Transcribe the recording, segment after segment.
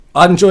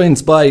I'm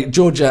joined by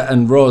Georgia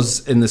and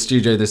Roz in the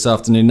studio this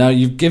afternoon. Now,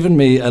 you've given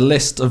me a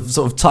list of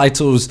sort of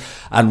titles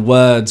and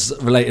words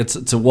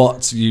related to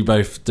what you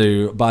both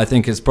do, but I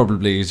think it's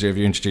probably easier if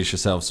you introduce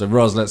yourself. So,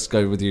 Roz, let's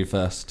go with you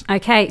first.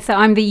 Okay, so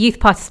I'm the Youth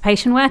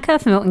Participation Worker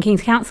for Milton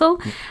Keynes Council,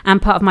 and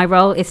part of my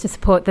role is to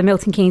support the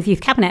Milton Keynes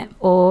Youth Cabinet,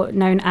 or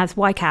known as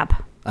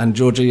YCAB. And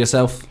Georgia,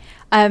 yourself?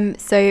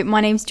 So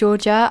my name's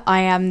Georgia. I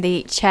am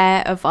the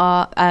chair of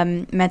our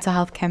mental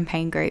health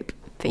campaign group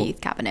for Youth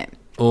Cabinet.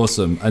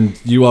 Awesome.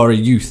 And you are a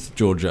youth,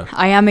 Georgia.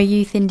 I am a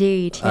youth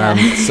indeed. Yeah.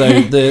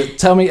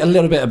 Tell me a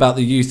little bit about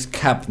the Youth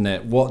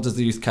Cabinet. What does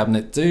the Youth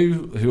Cabinet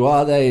do? Who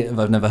are they?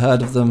 I've never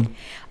heard of them.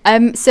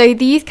 So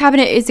the Youth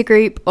Cabinet is a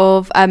group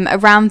of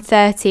around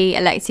 30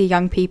 elected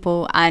young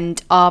people,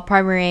 and our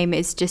primary aim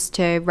is just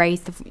to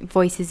raise the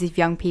voices of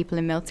young people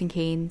in Milton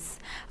Keynes.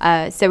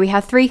 So we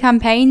have 3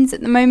 campaigns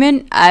at the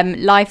moment: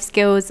 life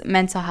skills,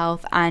 mental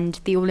health, and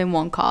the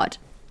all-in-one card.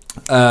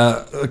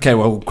 Okay,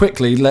 well,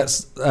 quickly,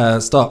 let's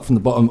start from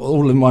the bottom.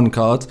 All-in-one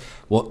card.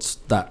 What's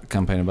that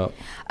campaign about?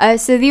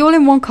 So the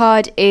all-in-one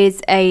card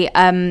is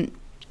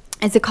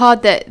it's a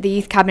card that the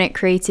Youth Cabinet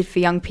created for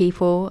young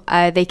people.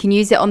 They can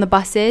use it on the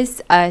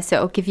buses, so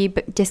it'll give you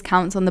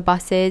discounts on the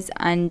buses,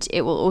 and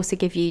it will also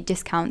give you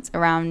discounts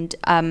around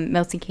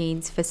Milton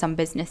Keynes for some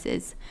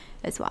businesses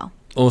as well.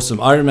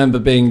 Awesome. I remember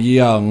being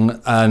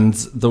young, and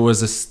there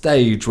was a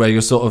stage where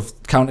you're sort of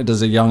counted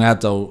as a young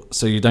adult,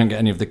 so you don't get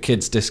any of the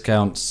kids'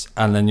 discounts,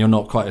 and then you're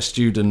not quite a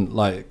student,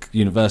 like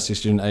university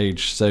student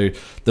age. So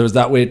there was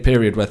that weird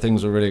period where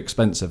things were really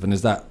expensive, and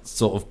is that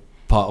sort of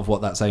part of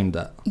what that's aimed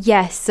at?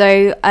 Yes.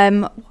 So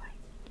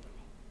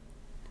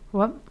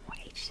What?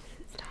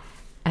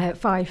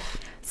 5.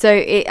 So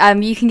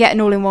you can get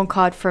an all-in-one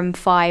card from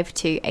 5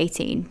 to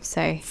 18.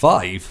 So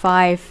 5?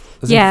 5.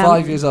 As in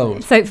 5 years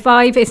old? So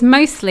 5 is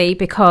mostly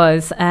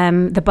because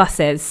the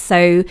buses.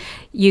 So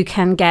you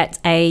can get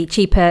a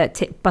cheaper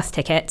bus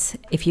ticket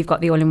if you've got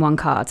the all-in-one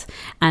card.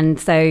 And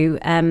so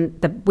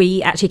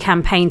we actually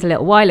campaigned a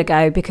little while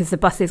ago because the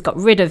buses got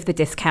rid of the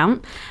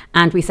discount,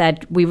 and we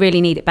said we really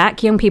need it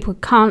back. Young people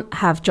can't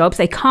have jobs.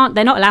 They're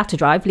not allowed to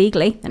drive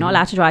legally. They're not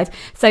allowed to drive.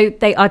 So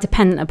they are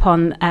dependent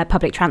upon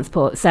public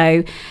transport.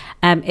 So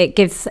it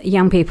gives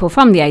young people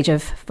from the age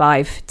of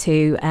 5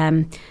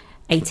 to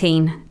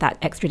 18 that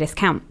extra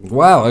discount.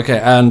 Wow, okay.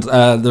 And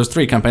there was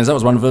 3 campaigns. That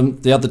was one of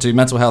them. The other 2,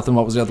 mental health, and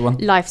what was the other one?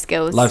 Life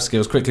skills. Life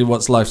skills. Quickly,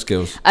 what's life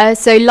skills?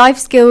 So life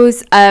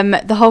skills,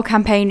 the whole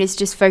campaign is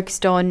just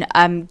focused on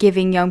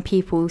giving young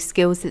people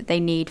skills that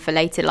they need for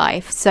later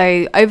life.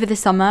 So over the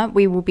summer,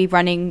 we will be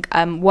running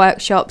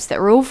workshops that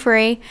are all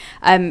free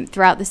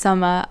throughout the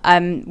summer,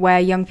 where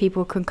young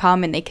people can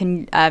come and they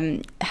can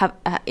have,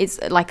 it's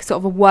like sort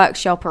of a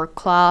workshop or a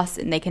class,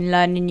 and they can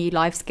learn a new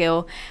life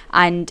skill,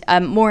 and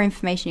more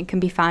information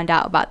can be found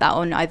out about that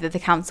on either the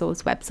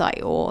council's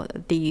website or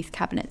the Youth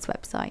Cabinet's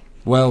website.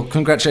 Well,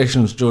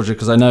 congratulations, Georgia,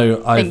 because I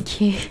know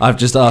I've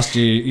just asked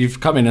you, you've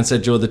come in and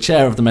said you're the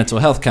chair of the mental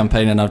health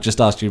campaign, and I've just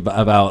asked you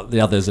about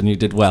the others, and you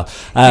did well.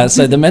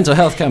 So the mental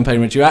health campaign,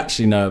 which you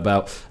actually know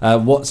about,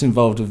 what's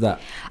involved with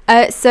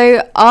that?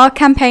 So our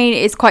campaign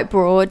is quite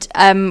broad.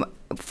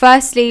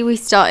 Firstly, we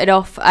started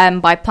off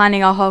by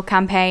planning our whole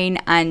campaign,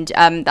 and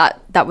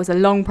that was a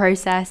long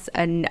process,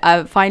 and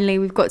finally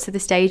we've got to the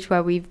stage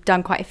where we've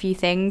done quite a few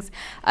things.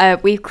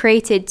 We've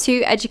created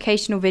 2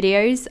 educational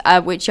videos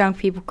which young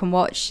people can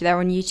watch. They're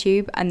on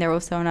YouTube, and they're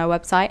also on our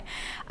website,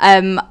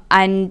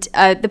 and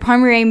the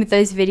primary aim of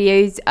those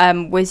videos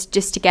was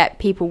just to get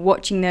people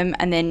watching them,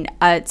 and then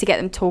to get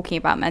them talking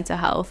about mental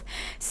health.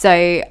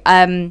 So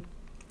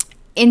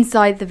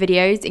inside the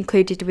videos,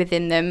 included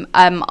within them,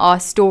 are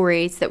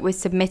stories that were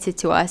submitted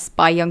to us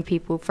by young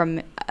people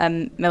from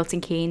Milton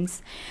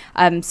Keynes.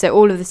 So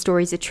all of the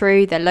stories are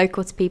true. They're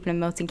local to people in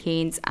Milton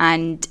Keynes,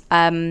 and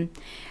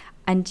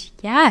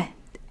yeah,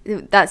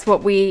 that's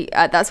what we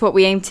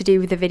aim to do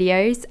with the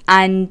videos.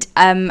 And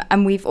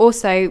we've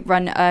also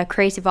run a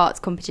creative arts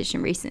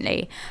competition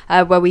recently,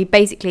 where we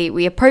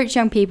approached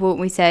young people and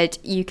we said,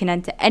 you can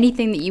enter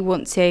anything that you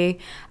want to.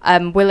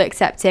 We'll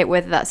accept it,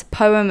 whether that's a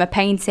poem, a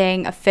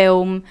painting, a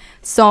film,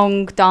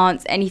 song,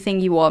 dance, anything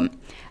you want,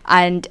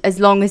 and as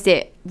long as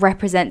it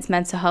represents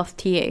mental health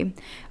to you.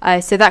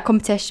 So that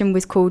competition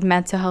was called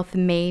Mental Health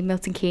and Me,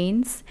 Milton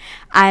Keynes,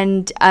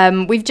 and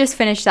we've just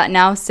finished that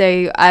now,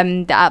 so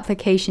the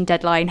application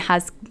deadline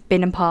has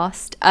been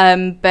passed,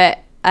 but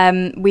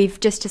we've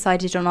just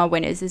decided on our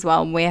winners as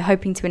well, and we're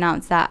hoping to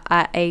announce that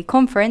at a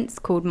conference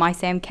called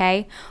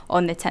MyCMK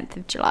on the 10th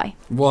of July.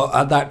 Well,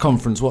 at that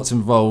conference, what's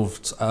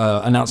involved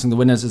announcing the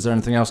winners? Is there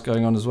anything else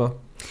going on as well?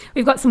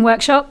 We've got some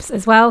workshops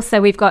as well. So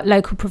we've got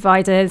local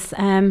providers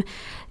in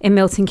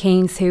Milton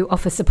Keynes who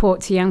offer support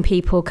to young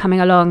people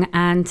coming along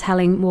and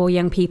telling more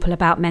young people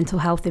about mental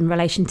health in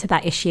relation to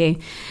that issue.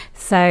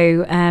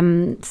 So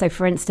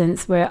for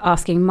instance, we're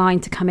asking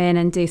Mind to come in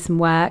and do some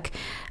work,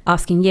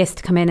 asking Yes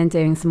to come in and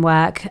doing some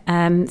work,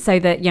 so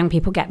that young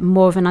people get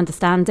more of an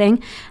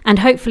understanding and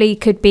hopefully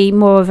could be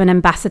more of an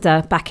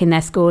ambassador back in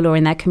their school or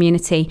in their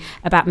community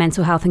about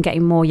mental health and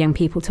getting more young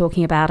people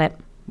talking about it.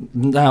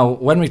 Now,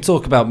 when we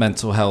talk about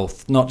mental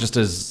health, not just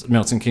as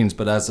Milton Keynes,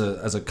 but as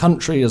a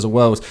country, as a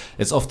world,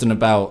 it's often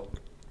about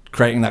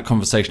creating that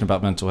conversation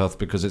about mental health,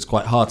 because it's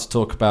quite hard to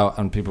talk about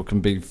and people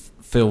can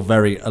feel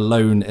very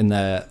alone in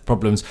their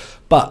problems.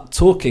 But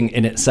talking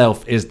in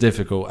itself is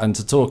difficult, and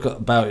to talk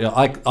about,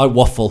 I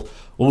waffle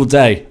all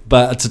day,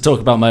 but to talk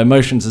about my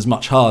emotions is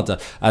much harder.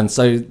 And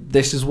so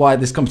this is why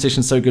this competition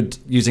is so good,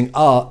 using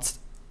art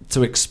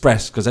to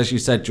express, because as you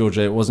said,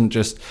 Georgia, it wasn't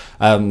just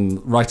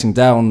writing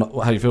down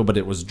how you feel, but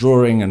it was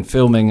drawing and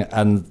filming,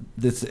 and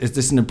this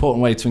is an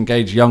important way to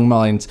engage young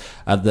minds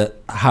that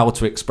how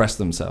to express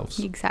themselves.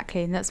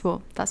 Exactly, and that's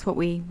what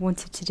we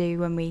wanted to do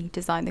when we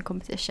designed the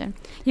competition.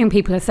 Young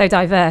people are so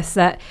diverse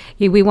that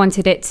we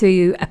wanted it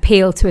to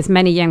appeal to as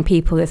many young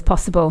people as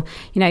possible.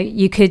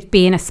 You could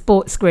be in a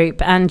sports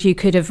group and you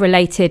could have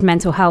related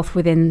mental health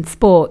within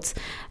sport,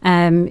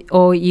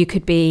 or you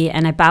could be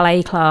in a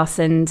ballet class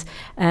and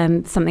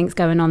something's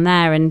going on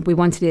there, and we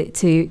wanted it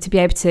to be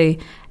able to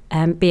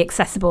be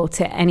accessible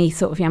to any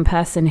sort of young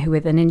person who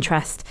with an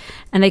interest,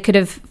 and they could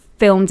have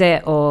filmed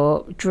it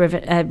or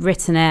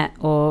written it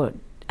or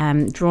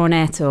drawn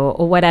it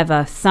or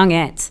whatever, sung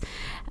it,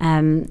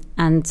 and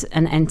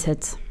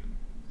entered.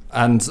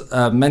 And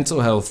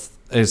mental health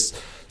is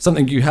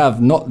something you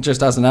have not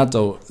just as an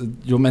adult.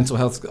 Your mental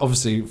health,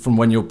 obviously, from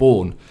when you're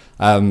born.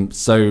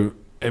 So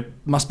it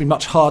must be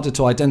much harder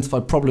to identify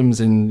problems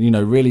in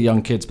really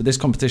young kids. But this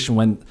competition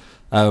went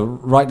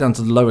right down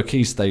to the lower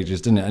key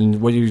stages, didn't it?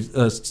 And were you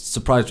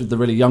surprised with the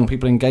really young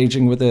people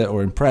engaging with it,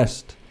 or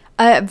impressed?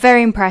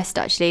 Very impressed,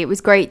 actually. It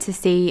was great to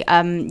see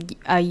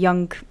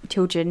young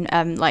children,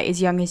 like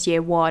as young as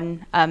year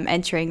 1,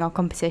 entering our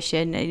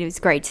competition. And it was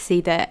great to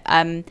see that.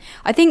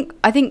 I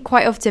think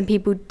quite often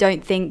people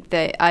don't think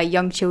that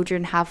young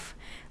children have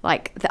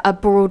like a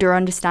broader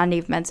understanding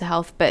of mental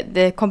health, but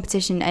the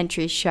competition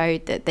entries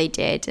showed that they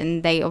did,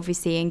 and they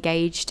obviously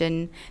engaged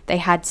and they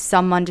had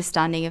some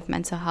understanding of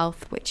mental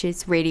health, which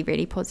is really,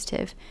 really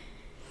positive.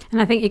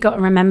 And I think you've got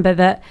to remember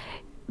that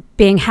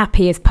being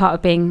happy is part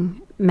of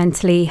being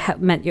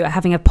you're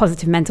having a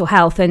positive mental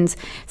health. And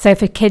so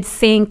for kids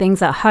seeing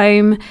things at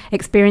home,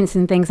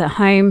 experiencing things at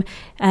home,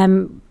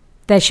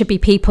 there should be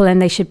people, and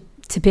they should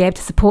to be able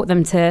to support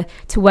them to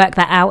work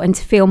that out and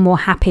to feel more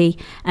happy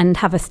and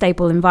have a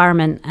stable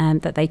environment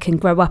that they can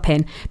grow up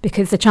in,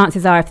 because the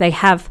chances are if they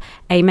have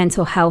a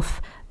mental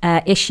health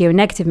issue, a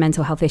negative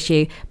mental health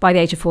issue, by the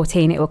age of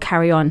 14 it will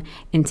carry on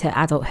into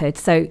adulthood.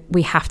 So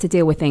we have to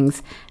deal with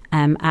things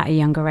at a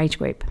younger age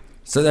group.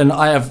 So then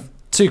I have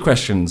 2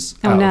 questions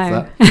of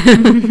that.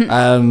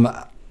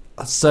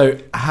 So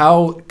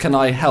how can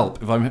I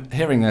help if I'm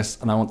hearing this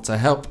and I want to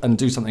help and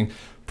do something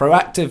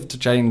proactive to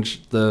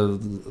change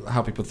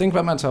how people think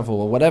about mental health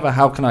or whatever?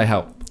 How can I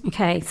help?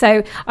 Okay,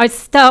 so I'd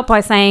start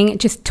by saying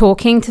just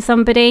talking to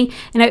somebody,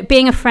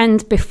 being a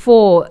friend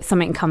before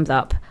something comes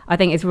up, I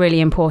think is really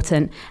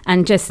important,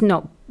 and just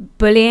not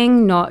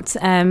bullying,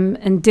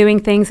 and doing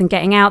things and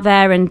getting out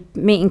there and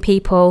meeting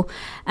people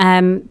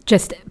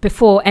just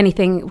before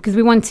anything, because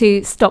we want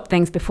to stop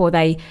things before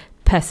they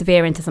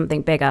persevere into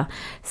something bigger.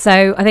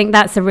 So I think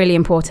that's a really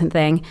important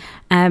thing,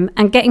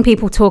 and getting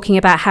people talking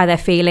about how they're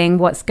feeling,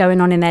 what's going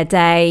on in their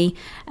day,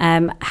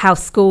 how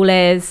school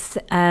is,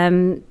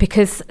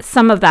 because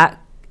some of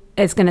that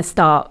is going to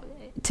start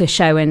to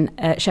show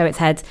its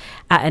head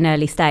at an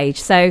early stage.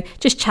 So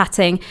just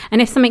chatting,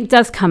 and if something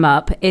does come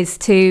up, is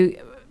to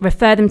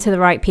refer them to the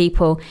right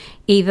people.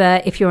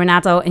 Either if you're an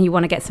adult and you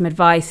want to get some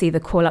advice, either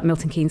call up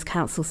Milton Keynes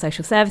Council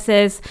Social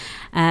Services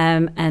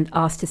and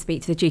ask to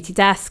speak to the duty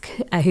desk,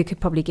 who could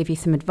probably give you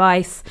some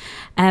advice,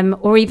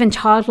 or even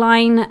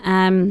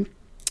Childline,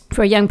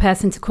 for a young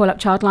person to call up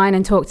Childline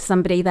and talk to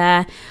somebody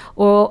there,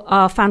 or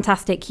our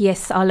fantastic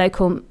our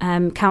local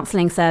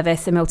counselling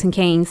service in Milton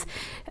Keynes,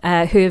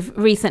 who have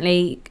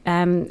recently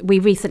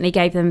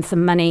gave them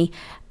some money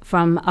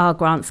from our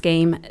grant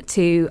scheme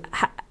to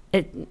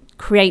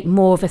create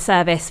more of a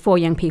service for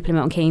young people in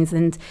Milton Keynes,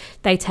 and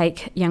they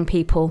take young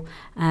people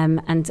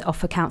and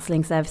offer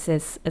counselling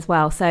services as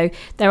well. So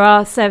there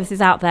are services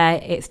out there,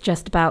 it's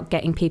just about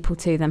getting people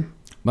to them.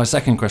 My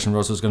second question,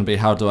 Ross, was going to be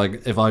how can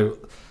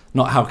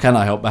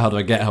I help, but how do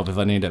I get help if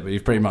I need it? But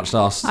you've pretty much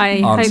answered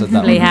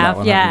that one.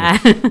 Have, yeah.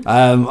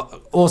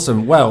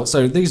 Awesome. Well,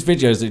 so these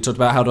videos that you talked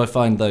about, how do I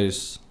find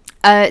those?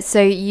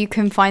 So you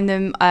can find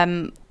them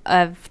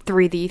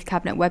through the Youth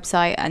Cabinet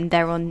website, and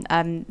they're on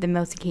the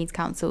Milton Keynes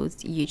Council's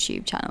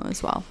YouTube channel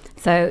as well.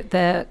 So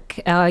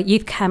our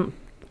Youth Cabinet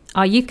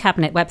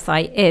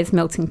website is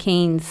Milton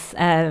Keynes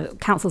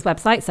Council's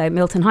website, so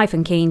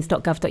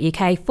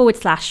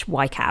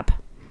milton-keynes.gov.uk/YCAB.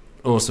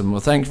 Awesome. Well,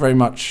 thank you very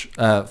much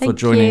for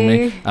joining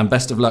me, and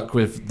best of luck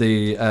with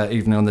the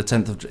evening on the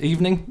 10th of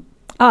evening.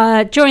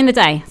 During the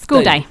day,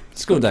 school day.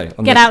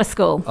 Get out of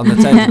school. On the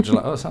 10th of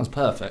July. Oh, that sounds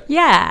perfect.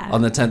 Yeah.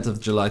 On the 10th of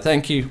July.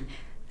 Thank you.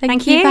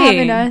 Thank you for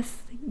having us.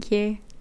 Thank you.